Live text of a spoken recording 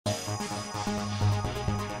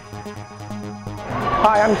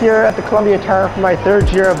Hi, I'm here at the Columbia Tower for my third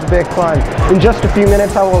year of the Big Climb. In just a few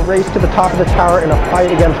minutes, I will race to the top of the tower in a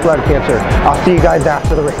fight against blood cancer. I'll see you guys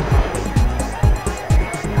after the race.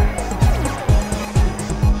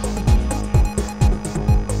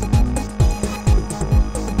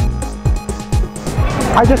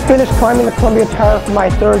 I just finished climbing the Columbia Tower for my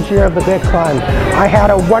third year of the Big Climb. I had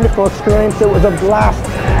a wonderful experience. It was a blast.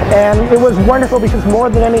 And it was wonderful because more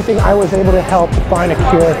than anything, I was able to help find a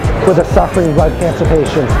cure for the suffering blood cancer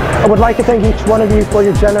patients. I would like to thank each one of you for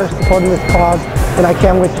your generous support in this cause, and I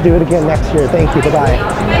can't wait to do it again next year. Thank you.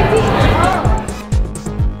 Bye-bye.